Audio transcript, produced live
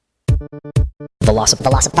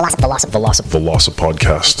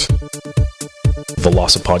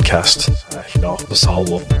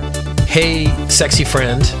Velocipodcast. Hey, sexy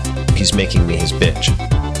friend. He's making me his bitch.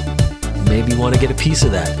 Maybe want to get a piece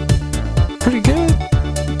of that. Pretty good.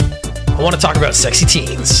 I want to talk about sexy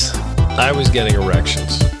teens. I was getting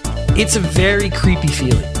erections. It's a very creepy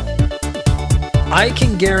feeling. I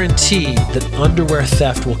can guarantee that underwear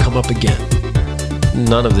theft will come up again.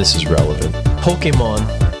 None of this is relevant. Pokemon,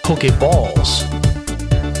 Pokeballs.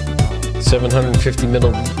 750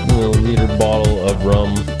 milliliter bottle of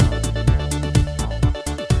rum.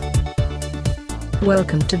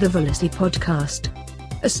 Welcome to the Velocity Podcast,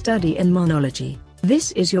 a study in monology.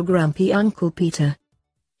 This is your grumpy Uncle Peter.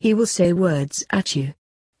 He will say words at you.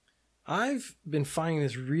 I've been finding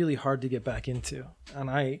this really hard to get back into, and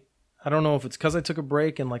I don't know if it's because I took a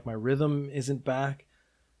break and like my rhythm isn't back.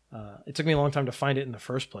 It took me a long time to find it in the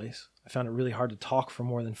first place. I found it really hard to talk for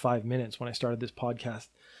more than 5 minutes when I started this podcast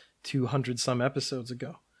 200 some episodes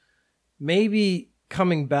ago. Maybe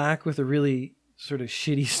coming back with a really sort of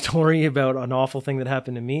shitty story about an awful thing that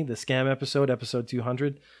happened to me, the scam episode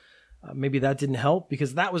 200, maybe that didn't help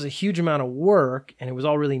because that was a huge amount of work and it was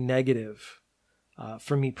all really negative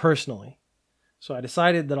for me personally. So I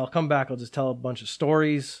decided that I'll come back, I'll just tell a bunch of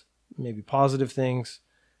stories, maybe positive things.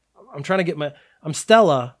 I'm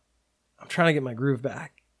Stella. I'm trying to get my groove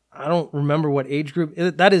back. I don't remember what age group.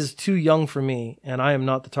 That is too young for me, and I am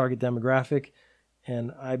not the target demographic.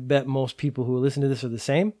 And I bet most people who listen to this are the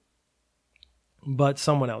same. But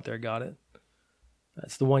someone out there got it.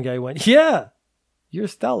 That's the one guy who went, yeah, you're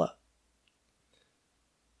Stella.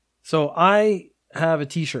 So I have a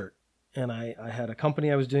t-shirt, and I had a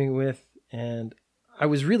company I was doing it with, and I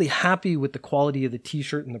was really happy with the quality of the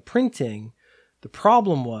t-shirt and the printing. The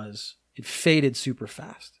problem was it faded super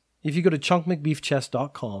fast. If you go to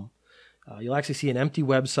chunkmcbeefchest.com, you'll actually see an empty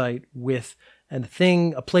website with a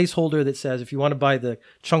placeholder that says, if you want to buy the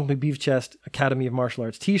Chunk McBeefchest Academy of Martial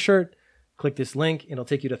Arts t-shirt, click this link and it'll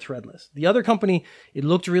take you to Threadless. The other company, it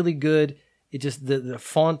looked really good. It just, the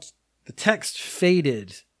font, the text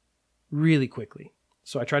faded really quickly.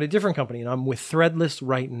 So I tried a different company and I'm with Threadless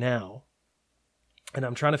right now. And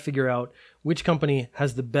I'm trying to figure out which company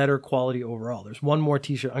has the better quality overall. There's one more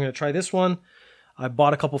t-shirt. I'm going to try this one. I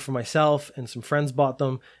bought a couple for myself and some friends bought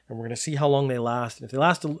them, and we're going to see how long they last. And if they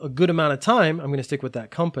last a good amount of time, I'm going to stick with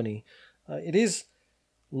that company. It is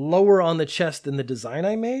lower on the chest than the design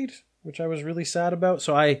I made, which I was really sad about.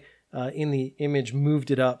 So I, in the image,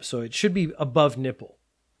 moved it up. So it should be above nipple.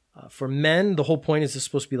 For men, the whole point is this is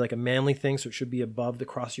supposed to be like a manly thing, so it should be above the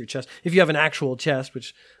cross of your chest. If you have an actual chest,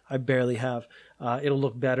 which I barely have, it'll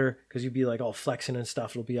look better because you'd be like all flexing and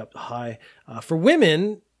stuff. It'll be up high. For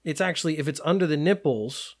women, it's actually, if it's under the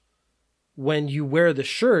nipples, when you wear the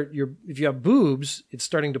shirt, if you have boobs, it's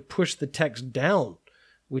starting to push the text down,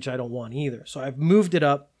 which I don't want either. So I've moved it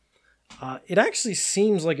up. It actually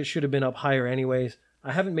seems like it should have been up higher anyways.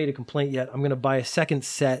 I haven't made a complaint yet. I'm going to buy a second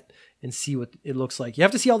set and see what it looks like. You have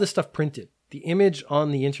to see all this stuff printed. The image on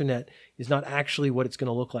the internet is not actually what it's going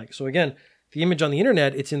to look like. So again, the image on the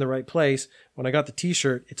internet, it's in the right place. When I got the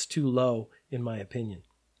t-shirt, it's too low in my opinion.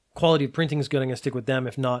 Quality of printing is good. I'm going to stick with them.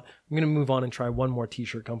 If not, I'm going to move on and try one more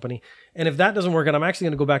t-shirt company. And if that doesn't work out, I'm actually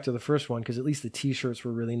going to go back to the first one because at least the t-shirts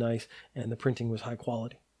were really nice and the printing was high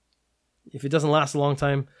quality. If it doesn't last a long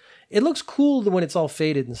time, it looks cool when it's all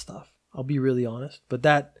faded and stuff. I'll be really honest, but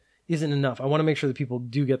that isn't enough. I want to make sure that people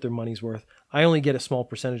do get their money's worth. I only get a small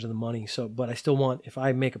percentage of the money. But I still want, if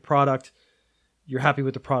I make a product, you're happy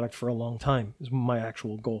with the product for a long time is my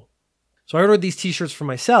actual goal. So I ordered these t-shirts for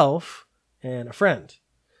myself and a friend.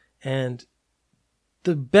 And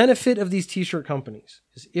the benefit of these t-shirt companies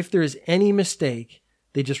is if there is any mistake,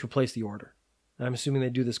 they just replace the order. And I'm assuming they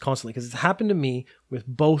do this constantly because it's happened to me with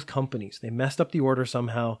both companies. They messed up the order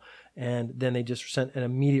somehow and then they just sent an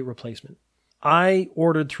immediate replacement. I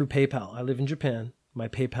ordered through PayPal. I live in Japan. My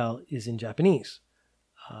PayPal is in Japanese.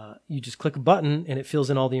 You just click a button and it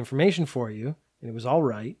fills in all the information for you. And it was all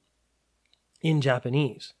right in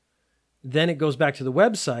Japanese. Then it goes back to the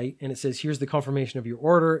website and it says, here's the confirmation of your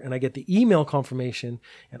order. And I get the email confirmation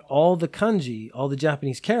and all the kanji, all the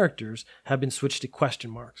Japanese characters have been switched to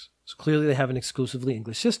question marks. So clearly they have an exclusively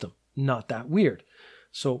English system. Not that weird.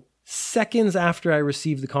 So seconds after I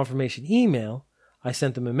received the confirmation email, I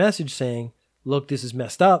sent them a message saying, look, this is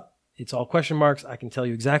messed up. It's all question marks. I can tell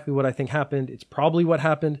you exactly what I think happened. It's probably what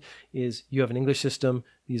happened is you have an English system.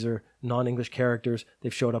 These are non-English characters.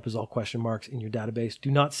 They've showed up as all question marks in your database. Do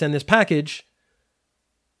not send this package.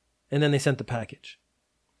 And then they sent the package.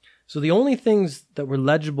 So the only things that were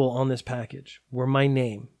legible on this package were my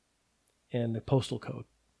name and the postal code.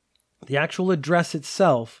 The actual address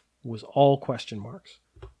itself was all question marks.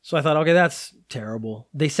 So I thought, okay, that's terrible.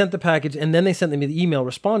 They sent the package, and then they sent me the email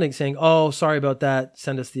responding saying, oh, sorry about that.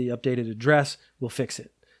 Send us the updated address. We'll fix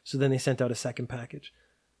it. So then they sent out a second package.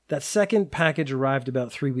 That second package arrived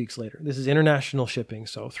about 3 weeks later. This is international shipping,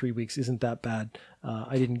 so 3 weeks isn't that bad.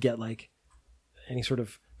 I didn't get like any sort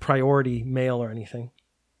of priority mail or anything.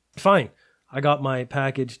 Fine. I got my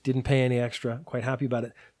package, didn't pay any extra, quite happy about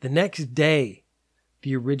it. The next day,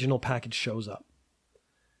 the original package shows up.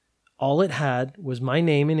 All it had was my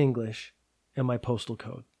name in English and my postal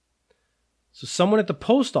code. So someone at the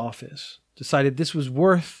post office decided this was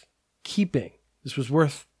worth keeping. This was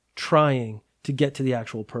worth trying to get to the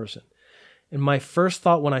actual person. And my first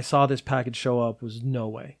thought when I saw this package show up was no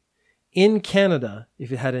way. In Canada,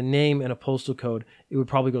 if it had a name and a postal code, it would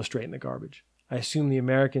probably go straight in the garbage. I assume the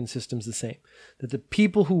American system's the same. That the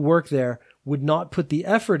people who work there would not put the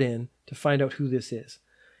effort in to find out who this is.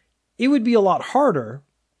 It would be a lot harder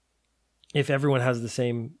if everyone has the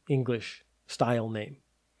same English style name.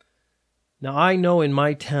 Now, I know in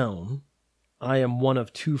my town, I am one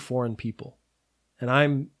of 2 foreign people. And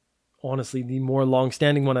I'm honestly the more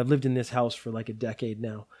long-standing one. I've lived in this house for like a decade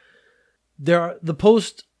now. The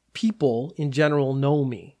post people in general know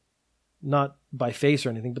me. Not by face or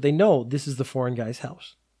anything, but they know this is the foreign guy's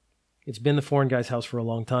house. It's been the foreign guy's house for a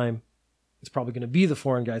long time. It's probably going to be the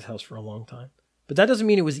foreign guy's house for a long time. But that doesn't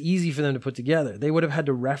mean it was easy for them to put together. They would have had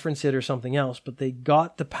to reference it or something else, but they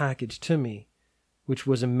got the package to me, which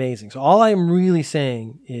was amazing. So all I'm really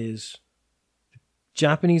saying is the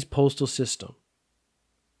Japanese postal system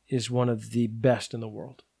is one of the best in the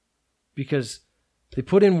world because they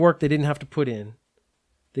put in work they didn't have to put in.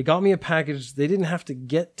 They got me a package they didn't have to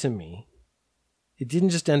get to me. It didn't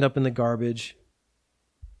just end up in the garbage.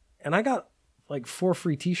 And I got like 4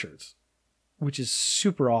 free t-shirts, which is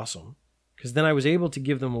super awesome. Because then I was able to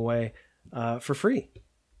give them away for free.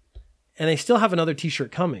 And they still have another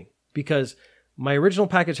t-shirt coming because my original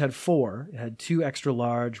package had 4. It had 2 extra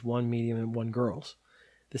large, 1 medium, and 1 girls.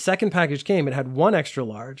 The second package came, it had 1 extra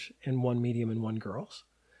large and 1 medium and 1 girls.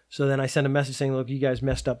 So then I sent a message saying, look, you guys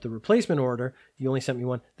messed up the replacement order. You only sent me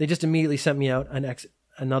 1. They just immediately sent me out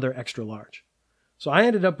another extra large. So I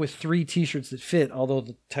ended up with 3 t-shirts that fit, although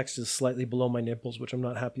the text is slightly below my nipples, which I'm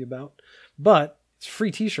not happy about. But it's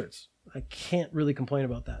free t-shirts. I can't really complain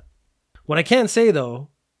about that. What I can say, though,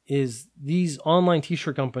 is these online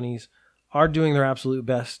t-shirt companies are doing their absolute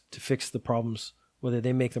best to fix the problems, whether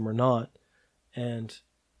they make them or not. And,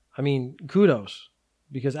 I mean, kudos.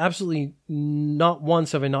 Because absolutely not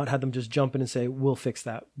once have I not had them just jump in and say, we'll fix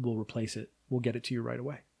that, we'll replace it, we'll get it to you right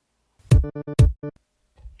away.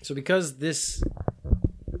 So because this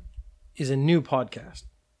is a new podcast,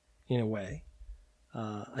 in a way,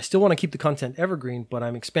 I still want to keep the content evergreen, but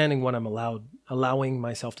I'm expanding what I'm allowing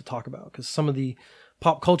myself to talk about. Because some of the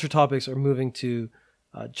pop culture topics are moving to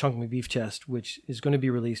Chunk My Beef Chest, which is going to be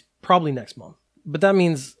released probably next month. But that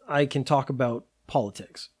means I can talk about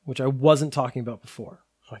politics, which I wasn't talking about before.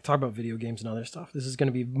 I talk about video games and other stuff. This is going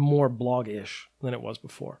to be more blog-ish than it was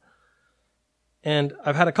before. And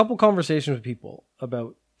I've had a couple conversations with people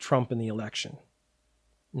about Trump and the election.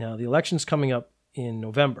 Now, the election's coming up in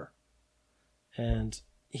November, and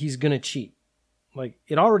he's going to cheat. Like,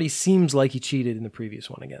 it already seems like he cheated in the previous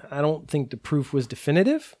one again. I don't think the proof was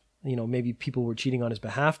definitive. You know, maybe people were cheating on his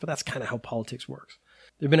behalf, but that's kind of how politics works.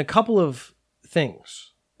 There have been a couple of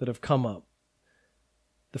things that have come up.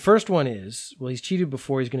 The first one is, well, he's cheated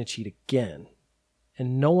before, he's going to cheat again.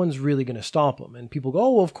 And no one's really going to stop him. And people go,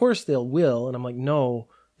 oh, well, of course they will. And I'm like, no,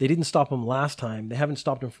 they didn't stop him last time. They haven't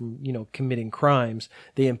stopped him from, committing crimes.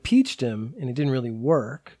 They impeached him and it didn't really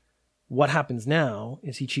work. What happens now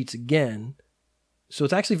is he cheats again. So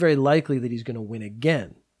it's actually very likely that he's going to win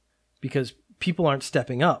again because people aren't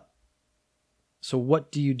stepping up. So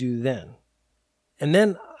what do you do then? And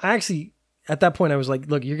then at that point, I was like,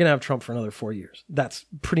 look, you're going to have Trump for another 4 years. That's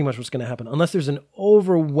pretty much what's going to happen. Unless there's an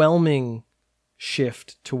overwhelming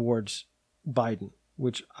shift towards Biden,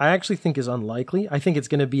 which I actually think is unlikely. I think it's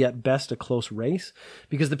going to be at best a close race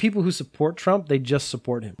because the people who support Trump, they just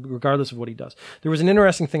support him regardless of what he does. There was an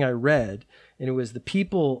interesting thing I read, and it was the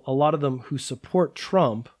people, a lot of them who support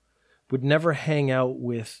Trump would never hang out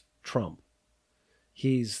with Trump.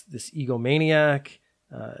 He's this egomaniac.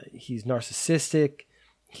 He's narcissistic.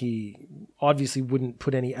 He obviously wouldn't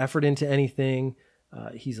put any effort into anything.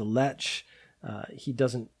 He's a lech. He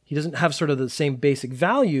doesn't have sort of the same basic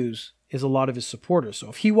values as a lot of his supporters. So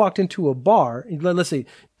if he walked into a bar, let's say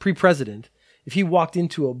pre-president, if he walked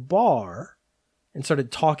into a bar and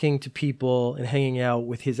started talking to people and hanging out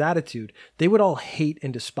with his attitude, they would all hate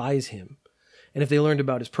and despise him. And if they learned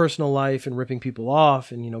about his personal life and ripping people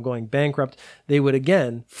off and, going bankrupt, they would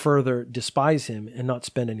again further despise him and not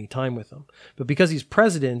spend any time with him. But because he's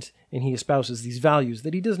president and he espouses these values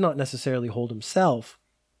that he does not necessarily hold himself,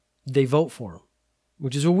 they vote for him,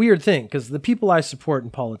 which is a weird thing because the people I support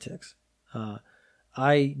in politics,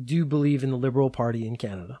 I do believe in the Liberal Party in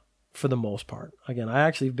Canada for the most part. Again, I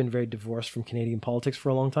actually have been very divorced from Canadian politics for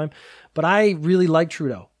a long time, but I really like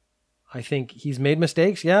Trudeau. I think he's made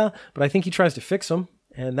mistakes, yeah, but I think he tries to fix them.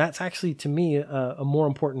 And that's actually, to me, a more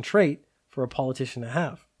important trait for a politician to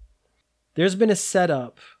have. There's been a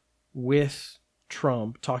setup with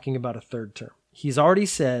Trump talking about a third term. He's already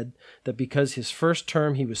said that because his first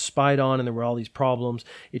term he was spied on and there were all these problems,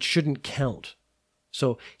 it shouldn't count.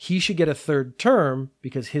 So he should get a third term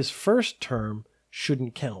because his first term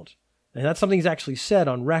shouldn't count. And that's something he's actually said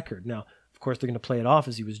on record. Now, of course, they're going to play it off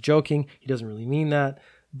as he was joking. He doesn't really mean that.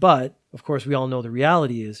 But, of course, we all know the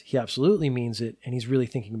reality is he absolutely means it, and he's really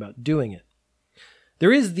thinking about doing it.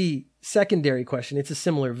 There is the secondary question. It's a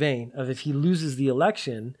similar vein of if he loses the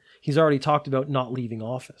election, he's already talked about not leaving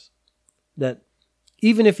office. That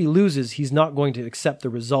even if he loses, he's not going to accept the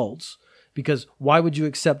results, because why would you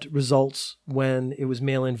accept results when it was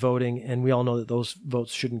mail-in voting, and we all know that those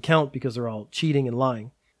votes shouldn't count because they're all cheating and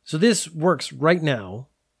lying. So this works right now,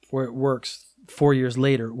 or it works 4 years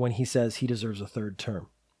later when he says he deserves a third term.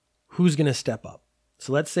 Who's going to step up?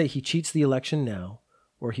 So let's say he cheats the election now,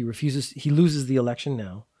 or he loses the election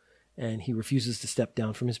now, and he refuses to step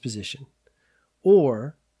down from his position.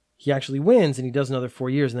 Or he actually wins and he does another 4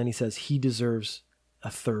 years, and then he says he deserves a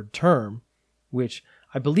third term, which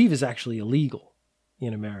I believe is actually illegal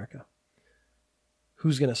in America.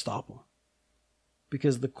 Who's going to stop him?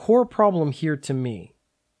 Because the core problem here to me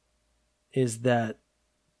is that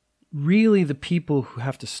really the people who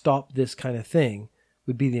have to stop this kind of thing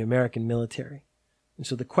would be the American military. And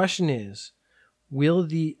so the question is, will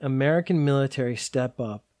the American military step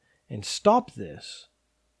up and stop this,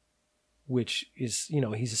 which is,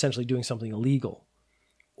 he's essentially doing something illegal?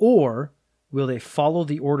 Or will they follow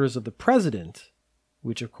the orders of the president,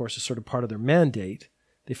 which of course is sort of part of their mandate?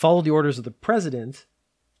 They follow the orders of the president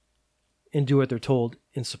and do what they're told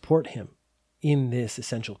and support him in this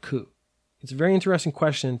essential coup. It's a very interesting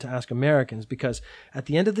question to ask Americans because at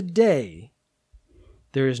the end of the day,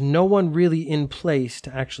 there is no one really in place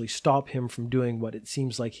to actually stop him from doing what it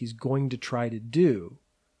seems like he's going to try to do.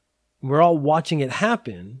 We're all watching it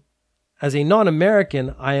happen. As a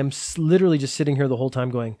non-American, I am literally just sitting here the whole time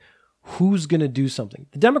going, who's going to do something?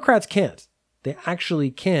 The Democrats can't. They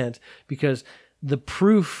actually can't because the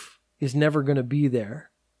proof is never going to be there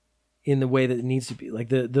in the way that it needs to be. Like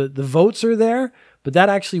the votes are there, but that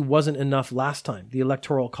actually wasn't enough last time. The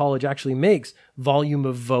Electoral College actually makes volume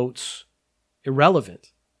of votes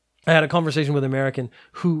irrelevant. I had a conversation with an American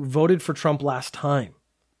who voted for Trump last time.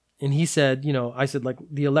 And he said, I said,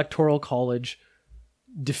 the Electoral College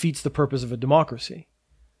defeats the purpose of a democracy.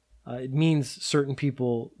 It means certain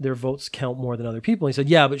people, their votes count more than other people. He said,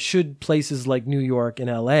 yeah, but should places like New York and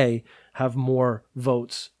LA have more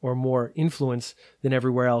votes or more influence than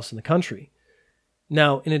everywhere else in the country?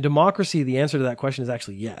 Now, in a democracy, the answer to that question is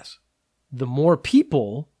actually yes. The more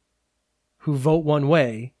people who vote one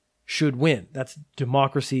way should win. That's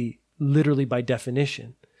democracy literally by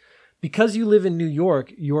definition. Because you live in New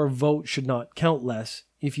York, your vote should not count less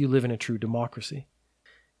if you live in a true democracy.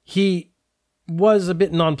 He was a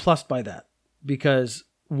bit nonplussed by that because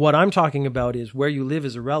what I'm talking about is where you live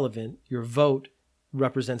is irrelevant. Your vote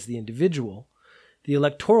represents the individual. The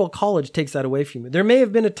Electoral College takes that away from you. There may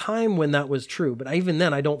have been a time when that was true, but even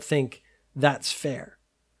then, I don't think that's fair.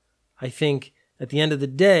 I think at the end of the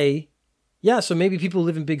day, yeah, so maybe people who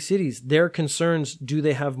live in big cities, their concerns, do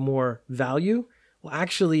they have more value? Well,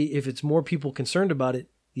 actually, if it's more people concerned about it,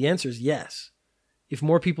 the answer is yes. If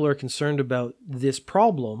more people are concerned about this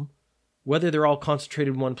problem, whether they're all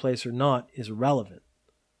concentrated in one place or not is irrelevant.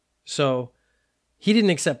 So he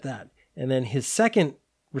didn't accept that. And then his second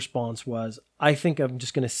response was, I think I'm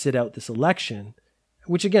just going to sit out this election,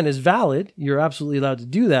 which again is valid. You're absolutely allowed to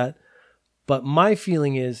do that. But my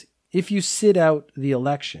feeling is if you sit out the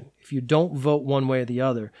election, if you don't vote one way or the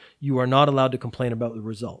other, you are not allowed to complain about the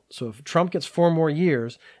result. So if Trump gets 4 more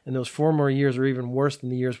years and those 4 more years are even worse than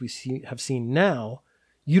the years we have seen now,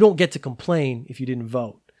 you don't get to complain if you didn't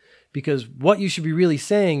vote. Because what you should be really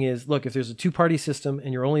saying is, look, if there's a 2-party system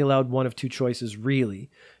and you're only allowed one of 2 choices really,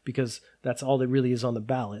 because that's all that really is on the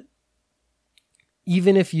ballot,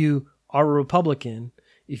 even if you are a Republican,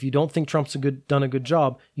 if you don't think Trump's done a good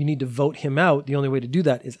job, you need to vote him out. The only way to do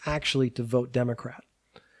that is actually to vote Democrat,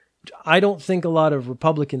 which I don't think a lot of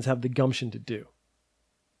Republicans have the gumption to do.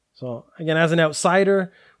 So again, as an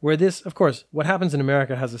outsider, where this, of course, what happens in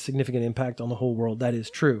America has a significant impact on the whole world. That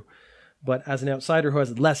is true. But as an outsider who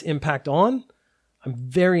has less impact on, I'm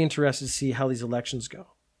very interested to see how these elections go,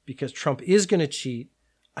 because Trump is going to cheat.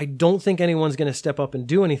 I don't think anyone's going to step up and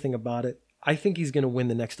do anything about it. I think he's going to win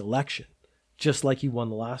the next election, just like he won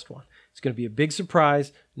the last one. It's going to be a big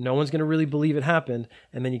surprise. No one's going to really believe it happened.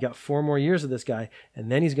 And then you got 4 more years of this guy,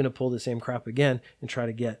 and then he's going to pull the same crap again and try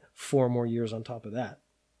to get 4 more years on top of that.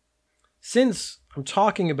 Since I'm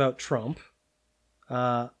talking about Trump,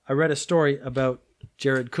 I read a story about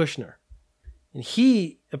Jared Kushner. And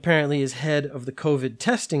he apparently is head of the COVID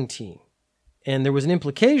testing team. And there was an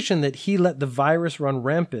implication that he let the virus run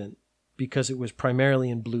rampant because it was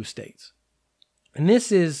primarily in blue states. And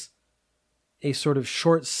this is a sort of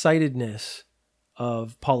short-sightedness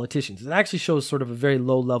of politicians. It actually shows sort of a very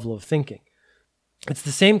low level of thinking. It's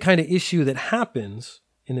the same kind of issue that happens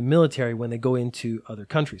in the military when they go into other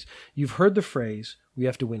countries. You've heard the phrase, we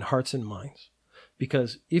have to win hearts and minds.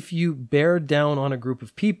 Because if you bear down on a group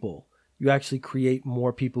of people, you actually create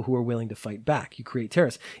more people who are willing to fight back. You create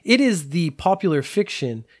terrorists. It is the popular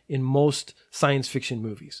fiction in most science fiction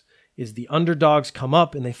movies, is the underdogs come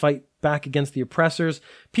up and they fight back against the oppressors.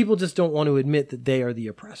 People just don't want to admit that they are the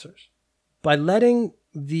oppressors. By letting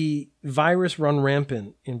the virus run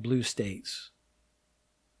rampant in blue states,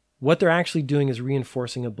 what they're actually doing is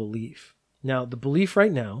reinforcing a belief. Now, the belief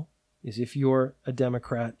right now is, if you're a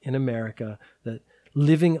Democrat in America, that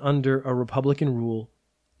living under a Republican rule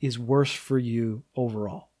is worse for you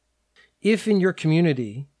overall. If in your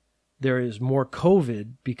community there is more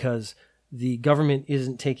COVID because the government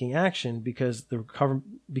isn't taking action because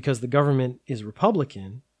the government is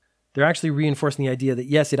Republican, they're actually reinforcing the idea that,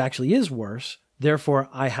 yes, it actually is worse, therefore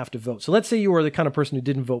I have to vote. So let's say you were the kind of person who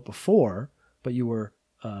didn't vote before, but you were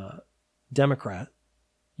Democrat.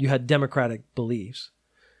 You had Democratic beliefs.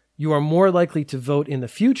 You are more likely to vote in the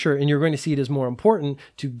future, and you're going to see it as more important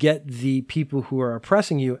to get the people who are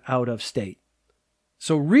oppressing you out of state.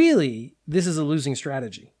 So really, this is a losing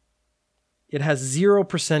strategy. It has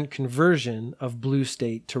 0% conversion of blue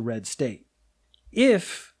state to red state.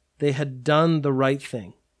 If they had done the right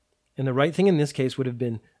thing, and the right thing in this case would have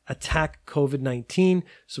been attack COVID-19,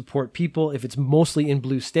 support people. If it's mostly in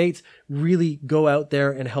blue states, really go out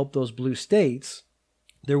there and help those blue states,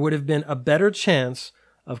 there would have been a better chance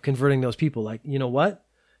of converting those people. Like, you know what?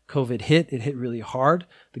 COVID hit. It hit really hard.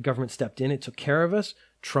 The government stepped in. It took care of us.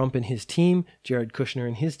 Trump and his team, Jared Kushner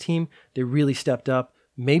and his team, they really stepped up.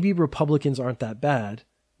 Maybe Republicans aren't that bad.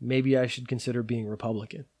 Maybe I should consider being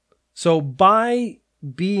Republican. So by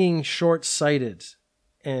being short-sighted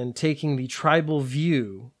and taking the tribal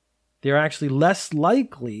view, they're actually less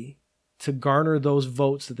likely to garner those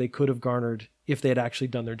votes that they could have garnered if they had actually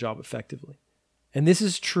done their job effectively. And this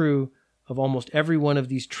is true of almost every one of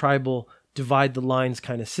these tribal divide the lines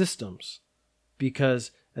kind of systems.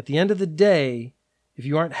 Because at the end of the day, if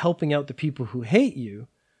you aren't helping out the people who hate you,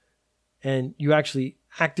 and you actually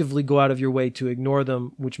actively go out of your way to ignore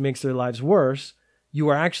them, which makes their lives worse, you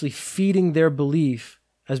are actually feeding their belief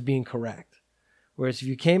as being correct. Whereas if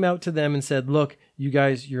you came out to them and said, look, you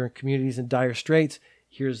guys, your community's in dire straits,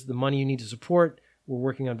 here's the money you need to support, we're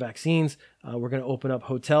working on vaccines, we're going to open up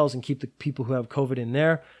hotels and keep the people who have COVID in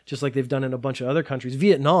there, just like they've done in a bunch of other countries.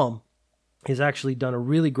 Vietnam has actually done a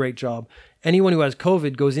really great job. Anyone who has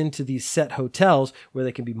COVID goes into these set hotels where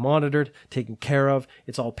they can be monitored, taken care of.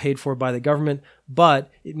 It's all paid for by the government, but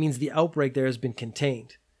it means the outbreak there has been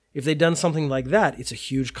contained. If they'd done something like that, it's a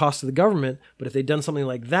huge cost to the government, but if they'd done something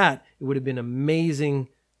like that, it would have been an amazing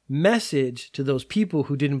message to those people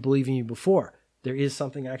who didn't believe in you before. There is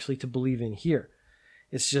something actually to believe in here.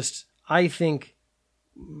 It's just, I think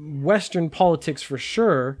Western politics for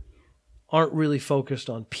sure aren't really focused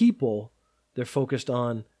on people. They're focused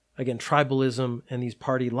on, again, tribalism and these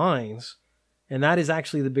party lines. And that is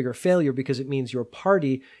actually the bigger failure, because it means your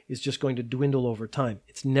party is just going to dwindle over time.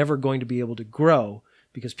 It's never going to be able to grow,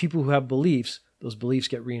 because people who have beliefs, those beliefs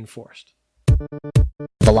get reinforced.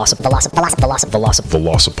 Velocip Podcast.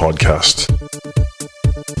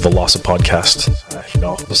 Velocip Podcast.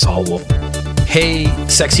 Hey,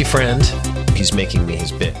 sexy friend. He's making me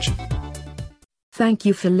his bitch. Thank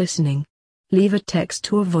you for listening. Leave a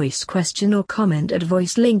text or voice question or comment at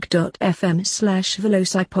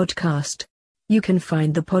voicelink.fm/velocipodcast. You can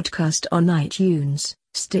find the podcast on iTunes,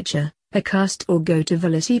 Stitcher, Acast, or go to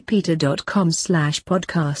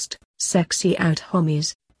velocipeter.com/podcast. Sexy out,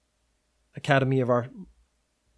 homies. Academy of